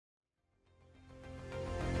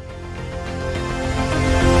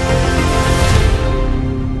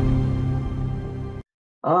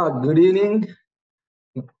Good evening,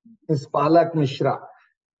 Ms. Palak Mishra.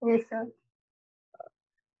 Yes, sir.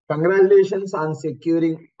 Congratulations on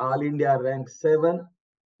securing All India Rank 7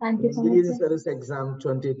 Thank you so much, Civil sir. Service Exam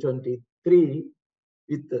 2023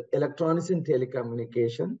 with Electronics and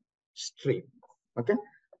Telecommunication stream. Okay.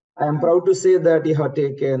 I am proud to say that you have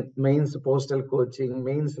taken mains postal coaching,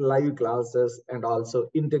 mains live classes, and also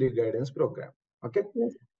interview guidance program. Okay.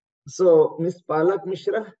 Yes. So, Ms. Palak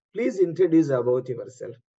Mishra, please introduce about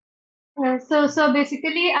yourself. So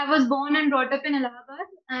basically, I was born and brought up in Allahabad,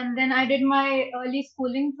 and then I did my early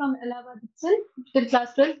schooling from Allahabad itself, till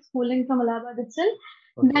class 12, schooling from Allahabad itself.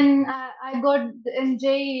 Okay. Then I got in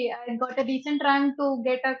JEE, I got a decent rank to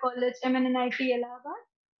get a college, MNNIT Allahabad,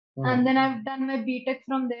 and then I've done my BTech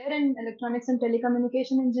from there in Electronics and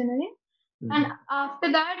Telecommunication Engineering. And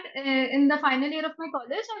after that, in the final year of my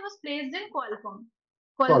college, I was placed in Colcom.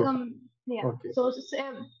 Yeah. Okay. So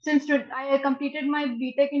since I completed my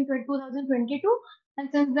BTech in 2022, and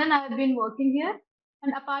since then I have been working here.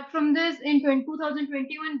 And apart from this, in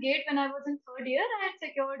 2021 GATE, when I was in third year, I had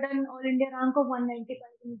secured an All India rank of 195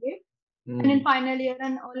 in GATE, and in final year,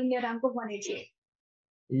 an All India rank of 188.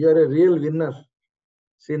 You're a real winner.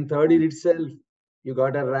 So in third year itself, you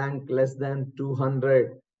got a rank less than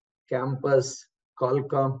 200, campus,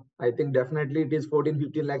 Colcom. I think definitely it is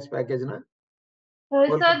 14-15 lakhs package, na?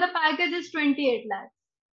 So the package is 28 lakhs.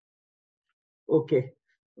 Okay.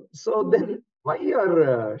 So then why you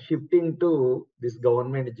are shifting to this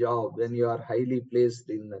government job when you are highly placed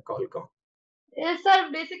in Colcom? Yes, sir.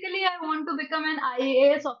 Basically, I want to become an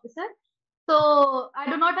IAS officer. So I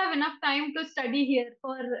do not have enough time to study here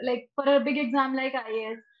for a big exam like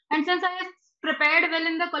IAS. And since I had prepared well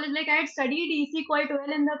in the college, like I had studied EC quite well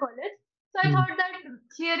in the college, so I thought that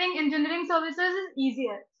clearing engineering services is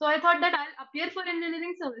easier. So I thought that I'll appear for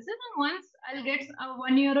engineering services, and once I'll get a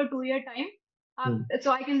 1 year or 2 year time,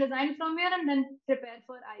 so I can resign from here and then prepare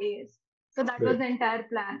for IAS. So that was the entire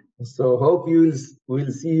plan. So hope you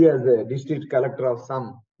will see you as a district collector of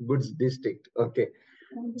some goods district. Okay.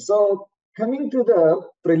 So coming to the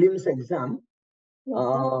prelims exam,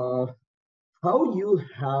 how you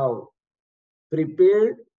have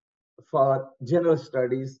prepared for general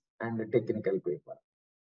studies and technical paper?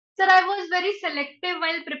 Sir, I was very selective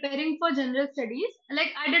while preparing for general studies.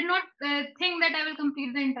 Like I did not think that I will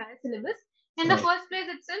complete the entire syllabus. In the first place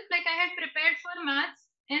itself, like I had prepared for maths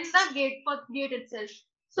in the GATE itself.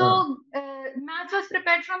 So maths was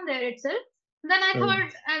prepared from there itself. Then I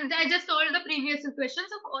thought, and I just solved the previous questions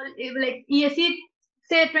of all like ESE,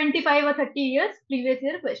 say 25 or 30 years previous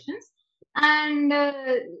year questions. And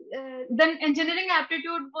then engineering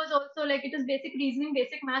aptitude was also like it is basic reasoning,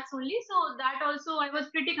 basic maths only. So that also I was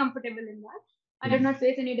pretty comfortable in that. I did not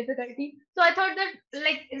face any difficulty. So I thought that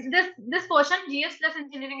like this portion GS plus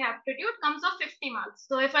engineering aptitude comes off 50 marks.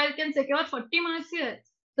 So if I can secure 40 marks here,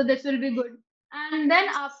 so this will be good. And then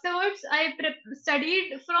afterwards, I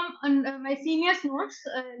studied from my seniors' notes,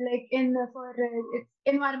 like for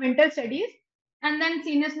environmental studies, and then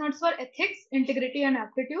seniors' notes for ethics, integrity, and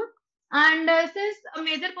aptitude. And since a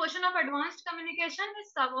major portion of advanced communication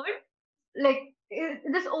is covered, like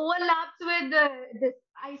this overlaps with this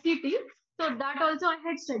ICT, so that also I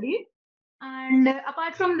had studied. And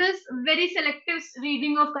apart from this, very selective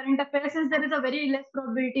reading of current affairs, since there is a very less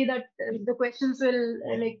probability that the questions will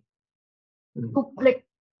like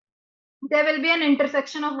there will be an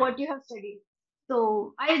intersection of what you have studied.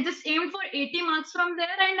 So I just aimed for 80 marks from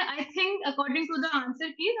there, and I think according to the answer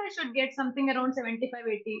keys, I should get something around 75,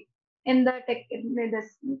 80 in the tech.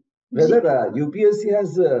 This. Whether UPSC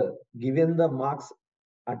has given the marks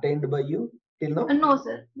attained by you till now? No,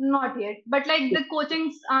 sir, not yet. But like the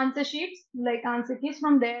coaching's answer sheets, like answer keys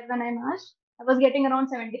from there when I matched, I was getting around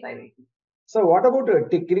 75, 80. So what about a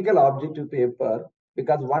technical objective paper?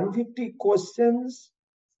 Because 150 questions,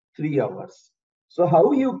 3 hours. So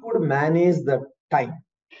how you could manage the time?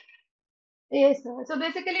 Yes, sir. So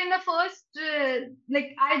basically, in the first,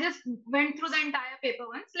 like I just went through the entire paper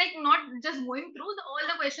once, like not just going through all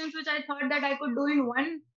the questions which I thought that I could do in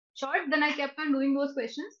one shot. Then I kept on doing those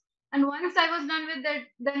questions, and once I was done with that,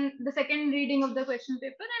 then the second reading of the question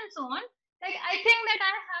paper and so on. Like I think that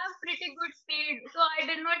I have pretty good speed, so I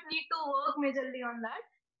did not need to work majorly on that.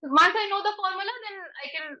 Once I know the formula, then I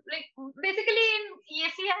can like basically in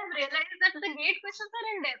ESE I have realized that the GATE questions are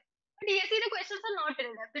in depth. But ESE, the questions are not in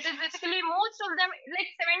depth. It is basically most of them, like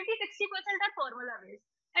 70-60% are formula based.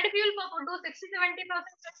 And if you will do 60-70%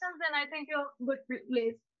 questions, then I think you're good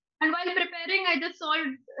place. And while preparing, I just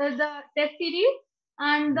solved the test series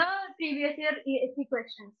and the previous year ESE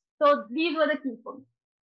questions. So these were the key points.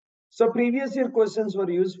 So previous year questions were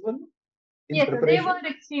useful Yes, sir, they preparation?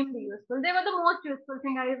 were extremely useful. They were the most useful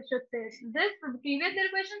thing I should say. This previous year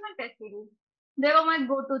questions and test series. They were my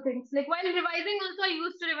go-to things. Like while revising also, I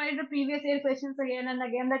used to revise the previous year questions again and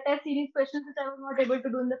again. The test series questions which I was not able to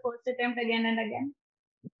do in the first attempt again and again.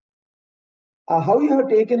 How you have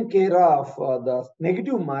taken care of the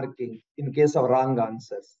negative marking in case of wrong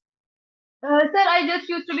answers? Sir, I just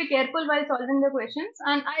used to be careful while solving the questions,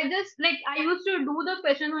 and I used to do the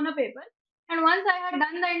question on a paper. And once I had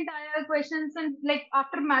done the entire questions and like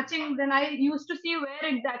after matching, then I used to see where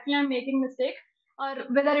exactly I'm making mistake, or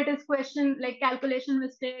whether it is question like calculation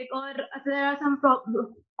mistake, or there are some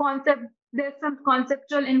there's some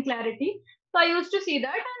conceptual inclarity. So I used to see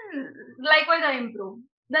that, and likewise I improved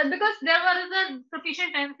that because there was a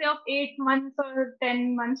sufficient time, say of 8 months or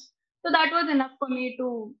 10 months, so that was enough for me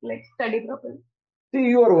to like study properly. See,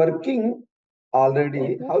 you are working already.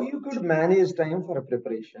 Okay. How you could manage time for a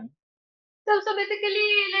preparation? So basically,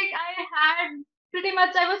 like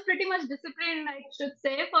I was pretty much disciplined, I should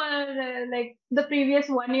say, for like the previous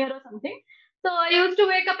 1 year or something. So I used to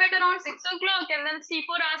wake up at around 6 o'clock and then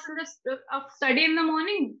 4 hours in of study in the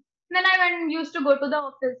morning. Then I used to go to the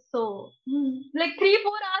office. So like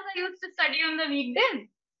 3-4 hours I used to study on the weekdays,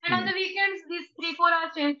 and on the weekends these 3-4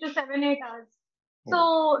 hours changed to 7-8 hours.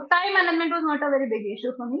 So time management was not a very big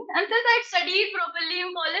issue for me. And since I studied properly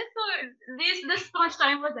in college, so this much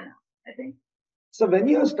time was enough, I think. So when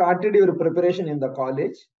you started your preparation in the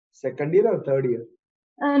college, second year or third year?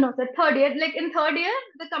 No, sir, third year. Like in third year,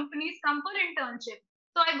 the companies come for internship.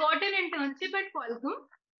 So I got an internship at Colcom.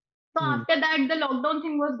 So after that, the lockdown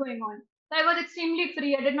thing was going on. So I was extremely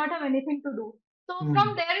free. I did not have anything to do. So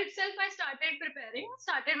from there itself, I started preparing.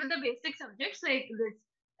 Started with the basic subjects like this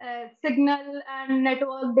signal and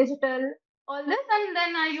network, digital, all this. And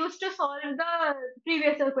then I used to solve the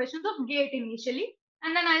previous year questions of GATE initially.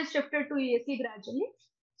 And then I shifted to ESE gradually.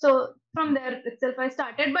 So from there itself, I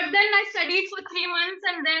started. But then I studied for 3 months,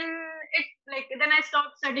 and then I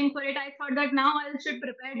stopped studying for it. I thought that now I should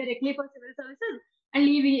prepare directly for civil services and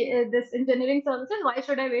leave this engineering services. Why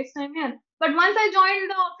should I waste time here? But once I joined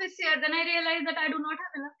the office here, then I realized that I do not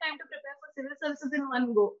have enough time to prepare for civil services in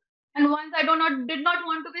one go. And once I did not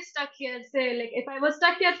want to be stuck here. Say like if I was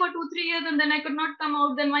stuck here for 2-3 years and then I could not come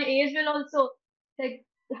out, then my age will also like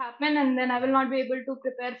happen, and then I will not be able to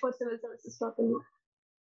prepare for civil services properly.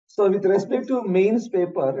 So with respect to mains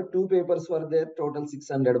paper, 2 papers were there, total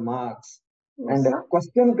 600 marks. Yes, and sir.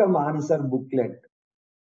 question come answer booklet.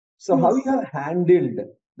 So how you have handled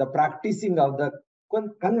the practicing of the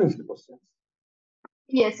conventional questions?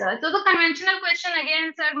 Yes, sir. So the conventional question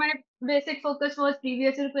again, sir, my basic focus was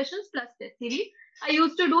previous year questions plus test series. I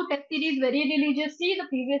used to do test series very religiously, the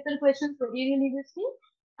previous year questions very religiously.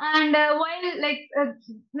 And while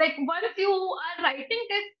once you are writing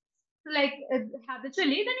tests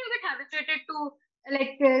habitually, then you get habituated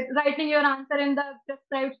to writing your answer in the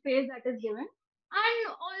prescribed space that is given. And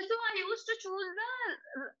also, I used to choose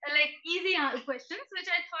the easy questions, which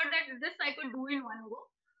I thought that this I could do in one go.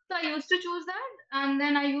 So I used to choose that, and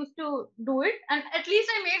then I used to do it. And at least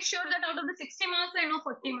I made sure that out of the 60 marks, I know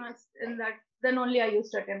 40 marks in that. Then only I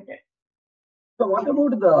used to attempt it. So what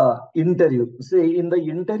about the interview? Say in the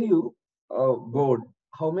interview board,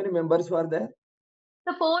 how many members were there?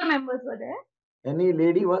 The 4 members were there. Any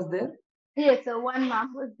lady was there? Yes, sir. One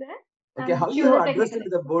ma'am was there. Okay, how you have addressed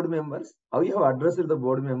the board members? How you have addressed the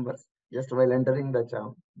board members just while entering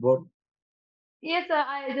the board? Yes, sir.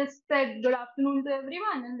 I just said good afternoon to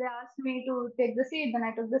everyone, and they asked me to take the seat. Then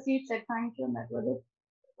I took the seat, said thank you, and that was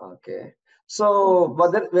it. Okay. So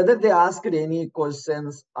whether they asked any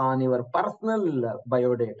questions on your personal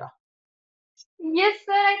biodata? Yes,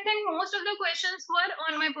 sir. I think most of the questions were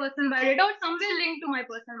on my personal biodata or somewhere linked to my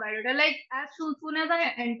personal biodata. Like as soon as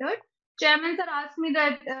I entered, chairman sir asked me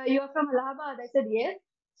that you are from Allahabad. I said yes.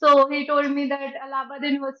 So he told me that Allahabad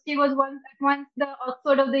University was once the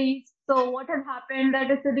Oxford of the East. So what has happened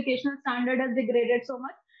that its educational standard has degraded so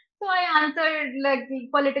much. So I answered like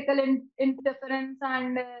political interference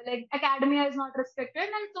and like academia is not respected,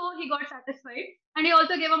 and so he got satisfied. And he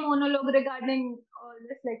also gave a monologue regarding all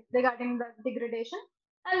this, like regarding the degradation.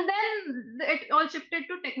 And then it all shifted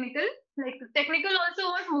to technical. Like technical also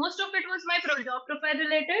was most of it was my job profile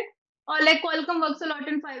related, or like Qualcomm works a lot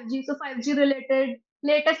in 5G, so 5G related,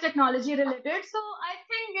 latest technology related. So I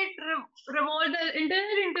think it revolved, the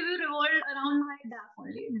entire interview revolved around my DAF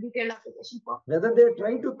only, detailed application form. Whether they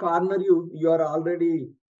try to corner you, you are already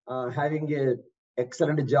having a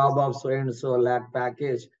excellent job of so and so lakh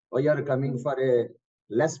package, or you are coming for a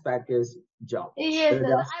less package job. Yes, sir.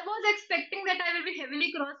 I was expecting that I will be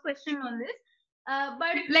heavily cross-questioned on this.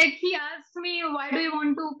 But like he asked me, why do you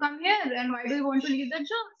want to come here and why do you want to leave the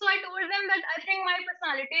job? So I told them that I think my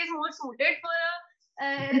personality is more suited for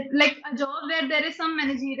like a job where there is some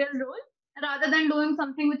managerial role rather than doing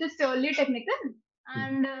something which is purely technical.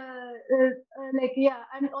 And like yeah,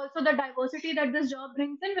 and also the diversity that this job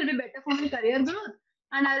brings in will be better for my career growth,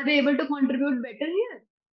 and I'll be able to contribute better here.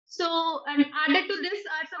 So, and added to this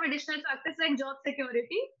are some additional factors like job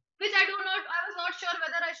security, which I was not sure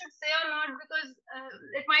whether I should say or not because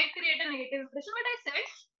it might create a negative impression, but I said,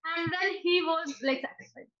 and then he was like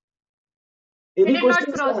satisfied. He Any did not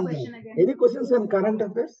questions cross on question again. any questions on current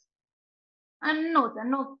affairs? And no, sir,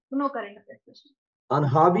 no current affairs question. On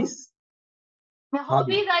hobbies? My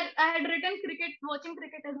hobbies, I had written cricket, watching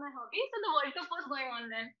cricket as my hobby. So the World Cup was going on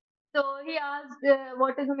then. So he asked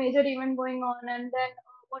what is a major event going on, and then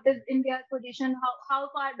what is India's position? How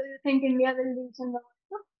far do you think India will reach in the World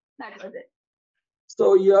Cup? That was it.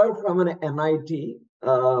 So you are from an MIT,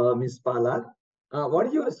 Ms. Palak. What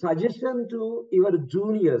is your suggestion to your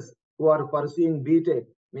juniors who are pursuing BTech,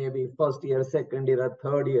 maybe first year, second year, or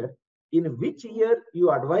third year? In which year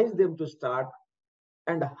you advise them to start,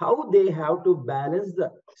 and how they have to balance the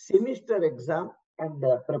semester exam and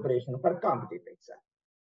the preparation for competitive exam?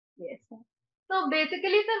 Yes, sir. So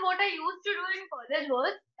basically, sir, what I used to do in college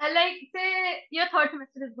was like say your third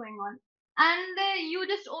semester is going on, and you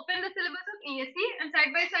just open the syllabus of ESE and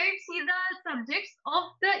side by side see the subjects of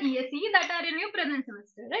the ESE that are in your present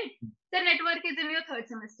semester, right? The network is in your third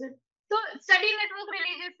semester. So study network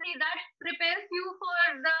religiously, that prepares you for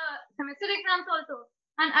the semester exams also,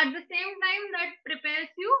 and at the same time that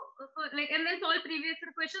prepares you for like and then solve previous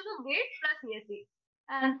year questions of GATE plus ESE,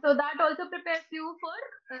 and so that also prepares you for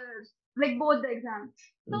like both the exams.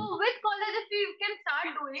 So with college, if you can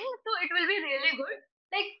start doing, so it will be really good.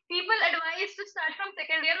 Like people advise to start from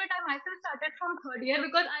second year, but I myself started from third year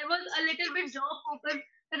because I was a little bit job focused.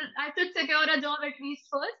 I should secure a job at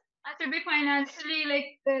least first. I should be financially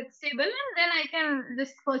like stable, and then I can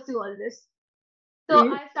just pursue all this. So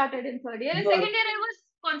See, I started in third year. In you are, second year, I was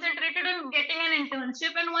concentrated on getting an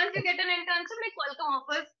internship, and once you get an internship, like Qualcomm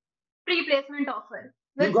offers pre-placement offer,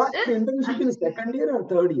 you which got is an internship in second year or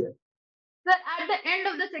third year? so at the end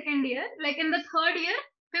of the second year, like in the third year,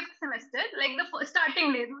 fifth semester, like the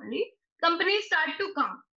starting days only, companies start to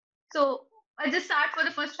come. So I just start for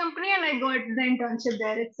the first company and I got the internship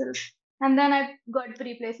there itself. And then I got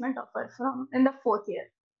pre-placement offer from in the fourth year.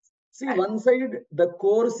 See, one side, the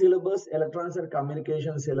core syllabus, electronics and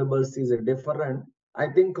communication syllabus is different. I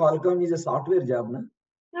think Qualcomm is a software job, na?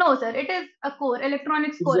 No, sir, it is a core,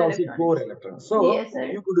 electronics It's core also core electronics. electronics. So Yes, sir.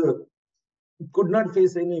 you could not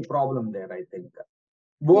face any problem there, I think.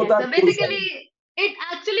 Both Yes, are so core side. basically, it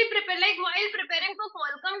actually prepared, like while preparing for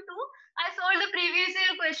Qualcomm too, I solved the previous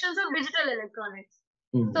year questions of digital electronics.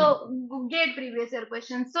 So, GATE previous year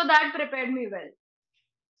questions. So that prepared me well.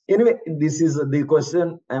 Anyway, this is the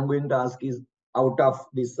question I'm going to ask is out of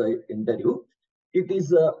this interview. It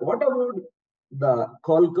is what about the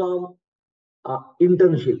Qualcomm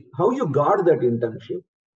internship? How you got that internship?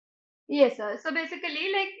 Yes, sir. So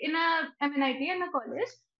basically, like in a MNIT and a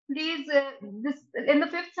college, this in the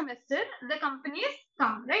fifth semester, the companies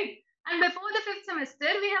come, right? And before the fifth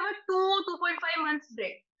semester, we have a 2.5 months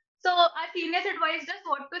break. So our seniors advised us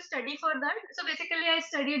what to study for that. So basically, I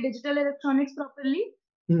studied digital electronics properly,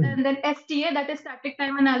 and then STA, that is static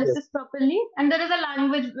time analysis properly, and there is a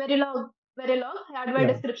language Verilog hardware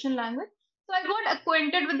description language. So I got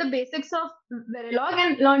acquainted with the basics of Verilog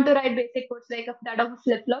and learned to write basic codes like that of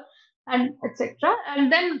flip flop and etc.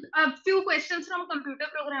 And then a few questions from computer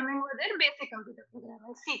programming were there, basic computer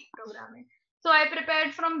programming, C programming. So I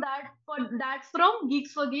prepared from that from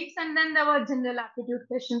Geeks for Geeks, and then there were general aptitude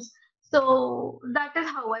questions. So that is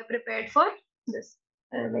how I prepared for this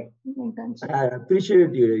like internship. I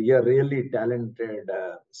appreciate you. You're really talented,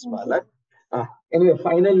 Palak. Anyway,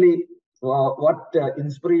 finally, what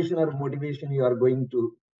inspiration or motivation you are going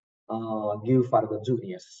to give for the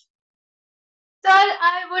juniors? Sir,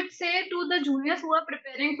 I would say to the juniors who are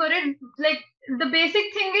preparing for it, like the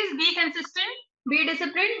basic thing is be consistent, be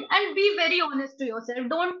disciplined, and be very honest to yourself.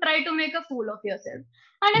 Don't try to make a fool of yourself.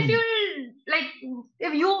 And if you like,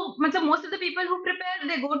 if you, most of the people who prepare,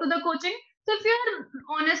 they go to the coaching. So if you're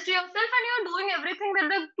honest to yourself and you're doing everything that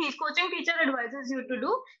the coaching teacher advises you to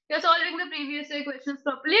do, you're solving the previous year questions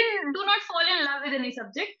properly, and do not fall in love with any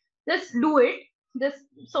subject. Just do it. Just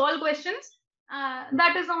solve questions.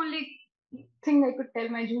 That is the only thing I could tell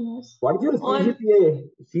my juniors. What is your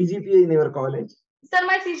CGPA in your college? Sir,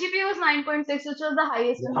 my CGPA was 9.6, which was the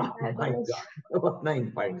highest in my entire college. God.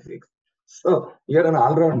 9.6. So you're an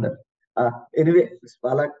all-rounder. Anyway,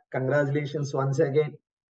 Palak, congratulations once again.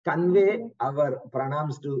 convey our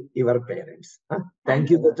pranams to your parents. Thank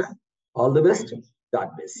you, Beta. All the best. God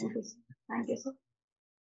bless you. Thank you, sir.